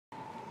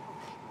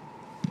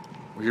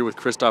We're here with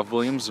Kristoff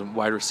Williams, a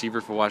wide receiver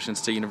for Washington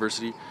State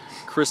University.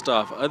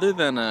 Kristoff, other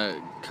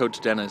than Coach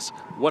Dennis,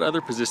 what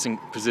other position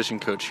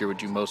coach here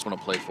would you most want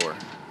to play for?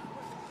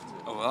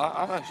 Oh, well,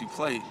 I've actually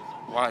played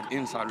wide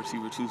inside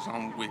receiver too, so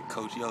I'm with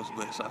Coach Yost,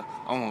 but so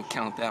I won't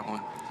count that one.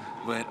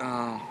 But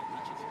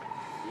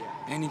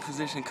any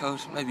position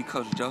coach, maybe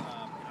Coach Joe.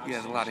 He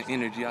has a lot of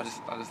energy. I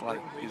just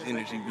like his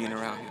energy being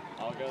around here.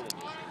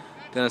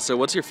 Dennis, so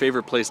what's your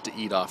favorite place to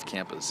eat off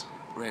campus?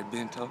 Red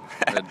Bento.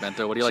 Red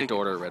Bento. What do you like to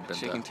order at Red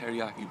Bento? Chicken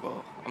teriyaki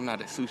bowl. I'm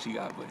not a sushi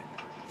guy, but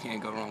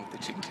can't go wrong with the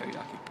chicken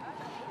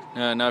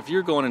teriyaki. Now, if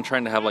you're going and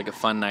trying to have like a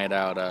fun night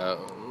out,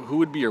 who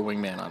would be your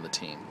wingman on the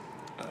team?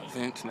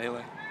 Vince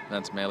Melee.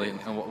 Vince Melee.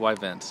 Yeah. And why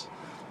Vince?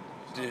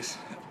 Just,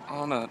 I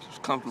don't know,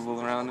 just comfortable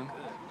around him.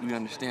 We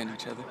understand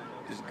each other.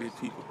 Just good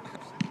people.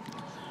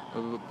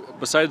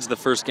 Besides the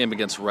first game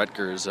against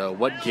Rutgers,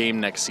 what game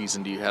next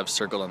season do you have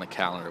circled on the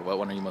calendar? What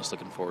one are you most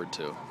looking forward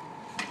to?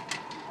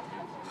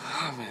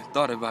 I haven't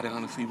thought about it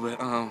honestly, but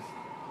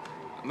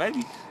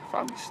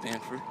probably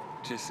Stanford.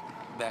 Just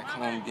back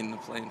home, getting to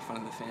play in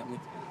front of the family.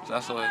 So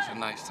that's always a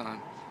nice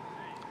time.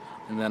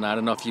 And then I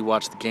don't know if you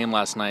watched the game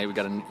last night. We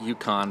got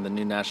UConn, the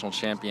new national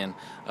champion.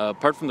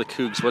 Apart from the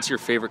Cougs, what's your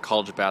favorite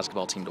college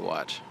basketball team to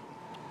watch?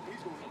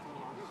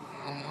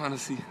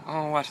 Honestly, I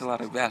don't watch a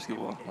lot of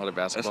basketball. A lot of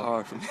basketball.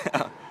 That's hard for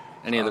me.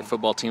 Any other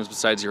football teams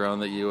besides your own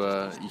that you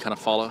kind of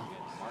follow?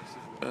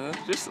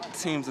 Just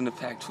teams in the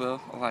Pac-12.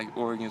 I like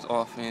Oregon's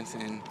offense,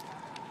 and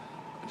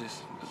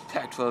just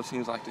Pac-12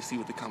 teams like to see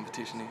what the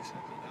competition is.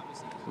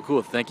 Well,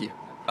 cool. Thank you.